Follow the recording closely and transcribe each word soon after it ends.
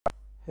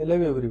Hello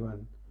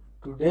everyone.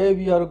 Today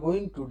we are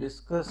going to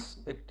discuss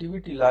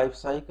activity life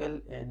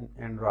cycle in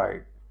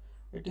Android.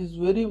 It is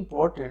very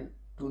important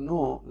to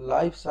know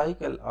life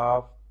cycle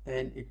of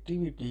an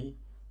activity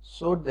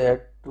so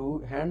that to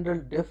handle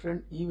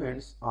different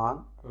events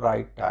on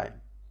right time.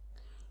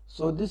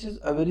 So this is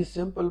a very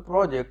simple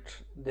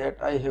project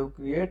that I have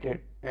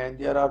created, and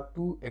there are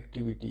two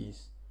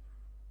activities.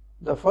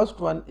 The first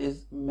one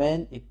is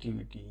main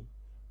activity.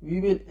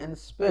 We will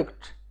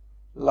inspect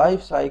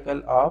life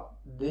cycle of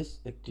this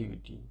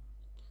activity.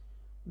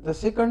 The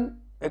second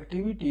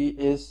activity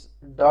is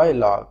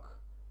dialogue.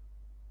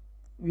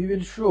 We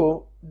will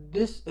show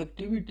this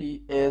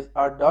activity as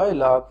a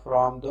dialogue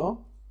from the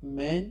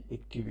main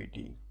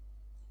activity.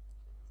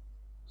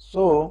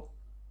 So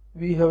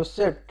we have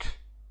set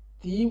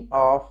theme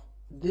of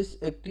this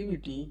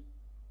activity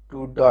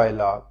to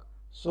dialogue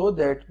so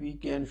that we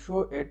can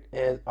show it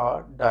as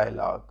a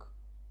dialogue.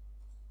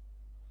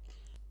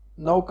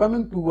 Now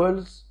coming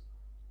towards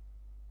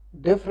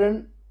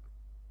different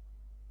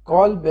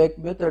callback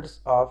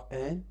methods of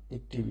an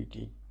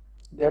activity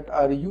that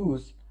are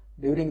used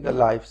during the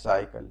life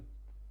cycle.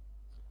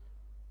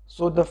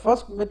 So the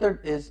first method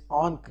is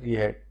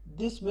onCreate.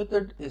 This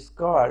method is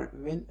called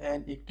when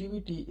an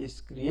activity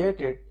is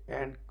created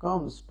and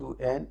comes to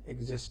an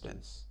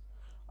existence.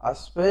 A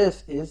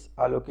space is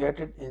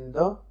allocated in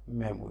the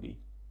memory.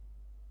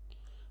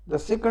 The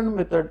second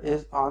method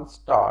is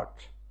onStart.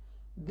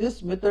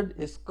 This method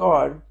is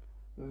called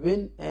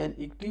when an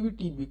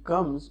activity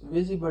becomes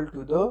visible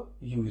to the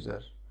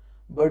user,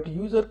 but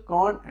user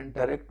can't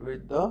interact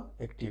with the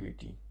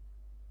activity.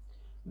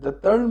 The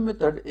third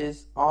method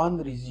is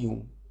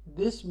onResume.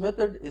 This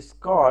method is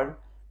called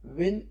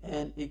when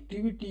an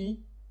activity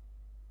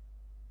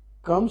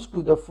comes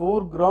to the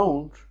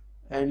foreground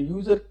and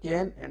user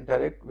can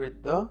interact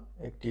with the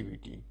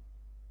activity.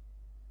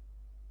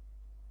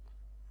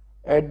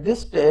 At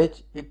this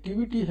stage,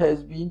 activity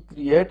has been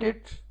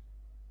created,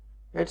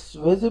 it's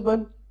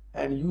visible,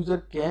 and user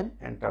can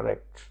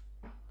interact.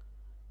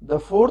 The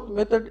fourth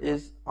method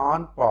is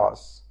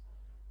onPause.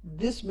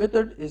 This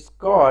method is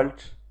called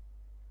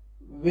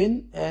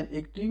when an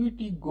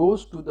activity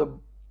goes to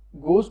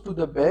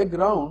the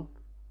background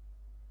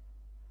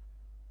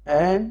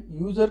and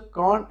user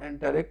can't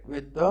interact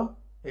with the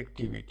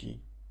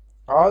activity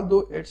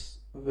although it's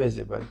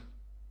visible.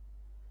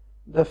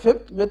 The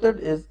fifth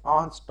method is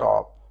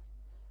onStop.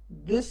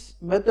 This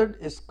method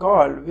is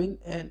called when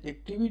an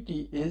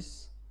activity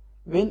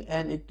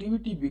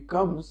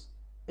becomes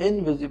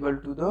invisible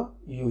to the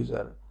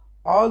user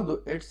although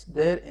it's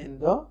there in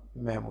the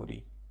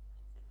memory.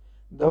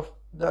 The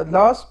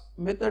last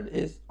method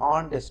is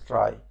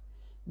onDestroy.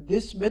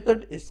 This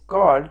method is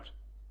called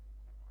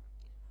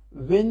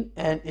when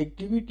an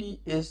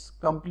activity is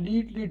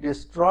completely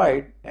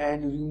destroyed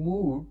and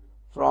removed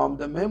from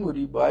the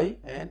memory by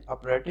an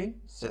operating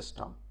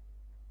system.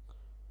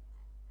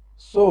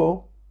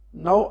 So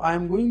now I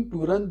am going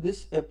to run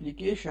this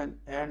application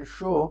and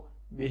show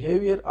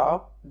behavior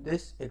of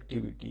this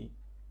activity.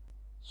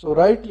 So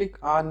right click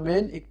on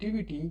main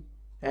activity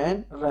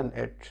and run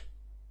it.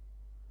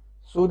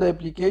 So the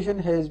application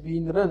has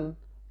been run.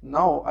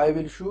 Now I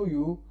will show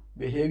you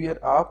behavior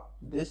of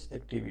this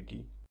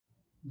activity.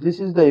 This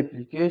is the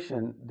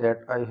application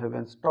that I have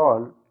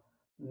installed.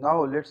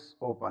 Now let's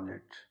open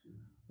it.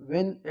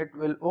 When it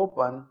will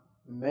open,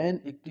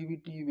 main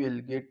activity will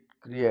get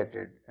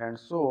created, and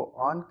so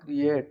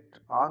onCreate,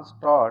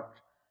 onStart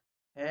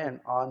and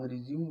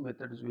onResume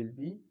methods will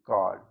be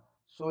called.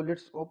 So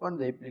let's open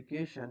the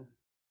application.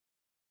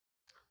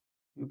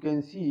 You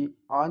can see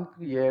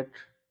onCreate,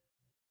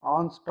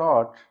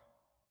 onStart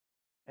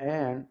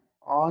and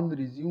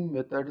onResume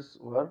methods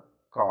were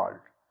called.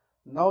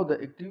 Now the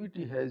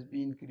activity has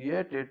been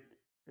created,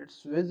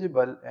 it's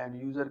visible and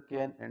user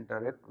can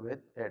interact with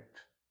it.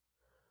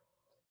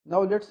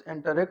 Now let's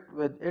interact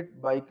with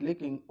it by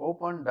clicking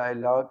Open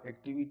Dialog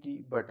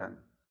Activity button.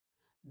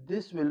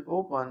 This will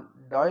open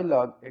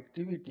dialog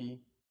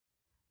activity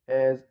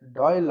as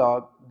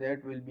dialog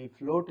that will be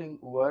floating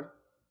over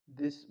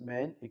this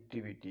main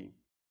activity.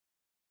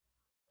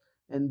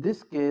 In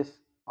this case,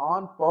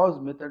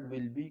 onPause method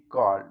will be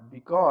called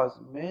because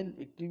main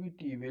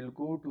activity will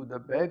go to the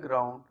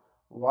background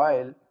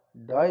while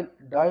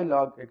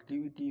dialog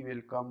activity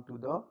will come to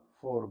the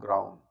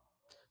foreground.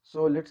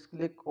 So let's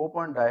click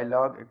Open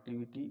Dialog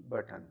Activity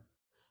button.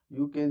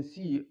 You can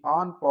see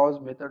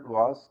onPause method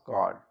was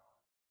called,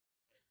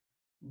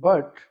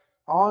 but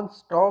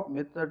onStop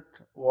method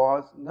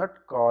was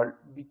not called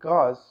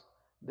because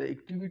the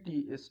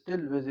activity is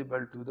still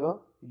visible to the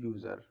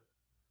user.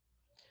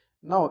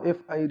 Now if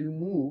I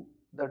remove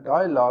the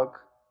dialog,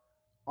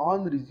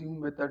 onResume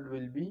method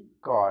will be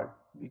called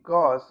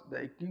because the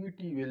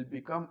activity will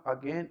become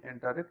again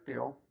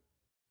interactive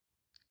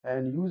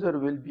and user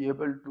will be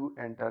able to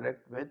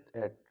interact with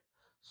it.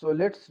 So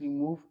let's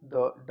remove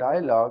the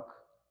dialog.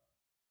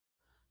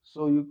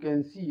 So you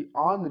can see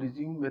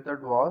onResume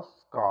method was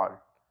called.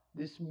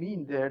 This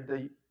means that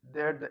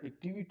the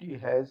activity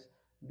has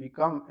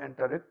become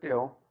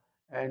interactive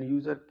and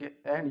user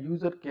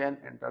can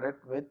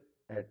interact with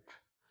it.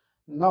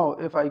 Now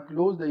if I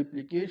close the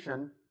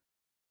application,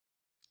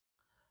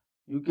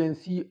 you can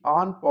see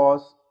on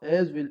pause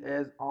as well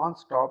as on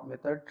stop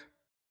methods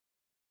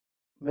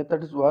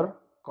were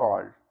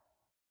called.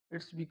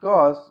 It's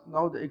because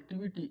now the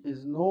activity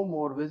is no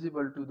more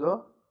visible to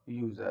the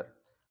user.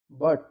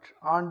 But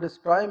on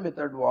destroy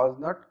method was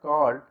not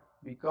called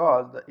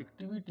because the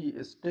activity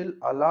is still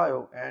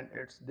alive and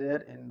it's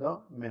there in the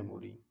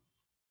memory.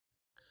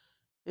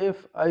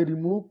 If I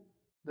remove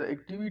the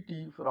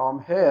activity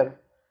from here,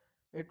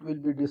 it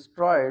will be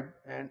destroyed,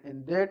 and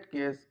in that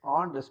case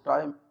on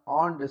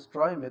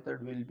destroy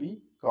method will be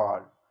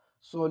called.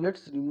 So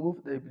let's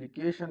remove the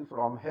application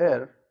from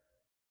here.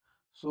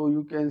 So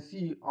you can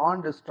see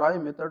on destroy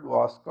method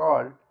was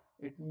called.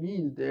 It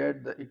means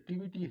that the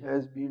activity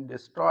has been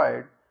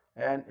destroyed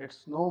and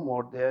it's no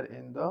more there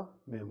in the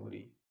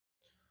memory.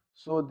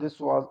 So this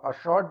was a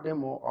short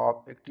demo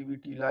of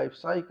activity life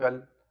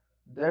cycle.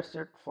 That's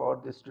it for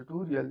this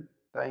tutorial.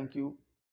 Thank you.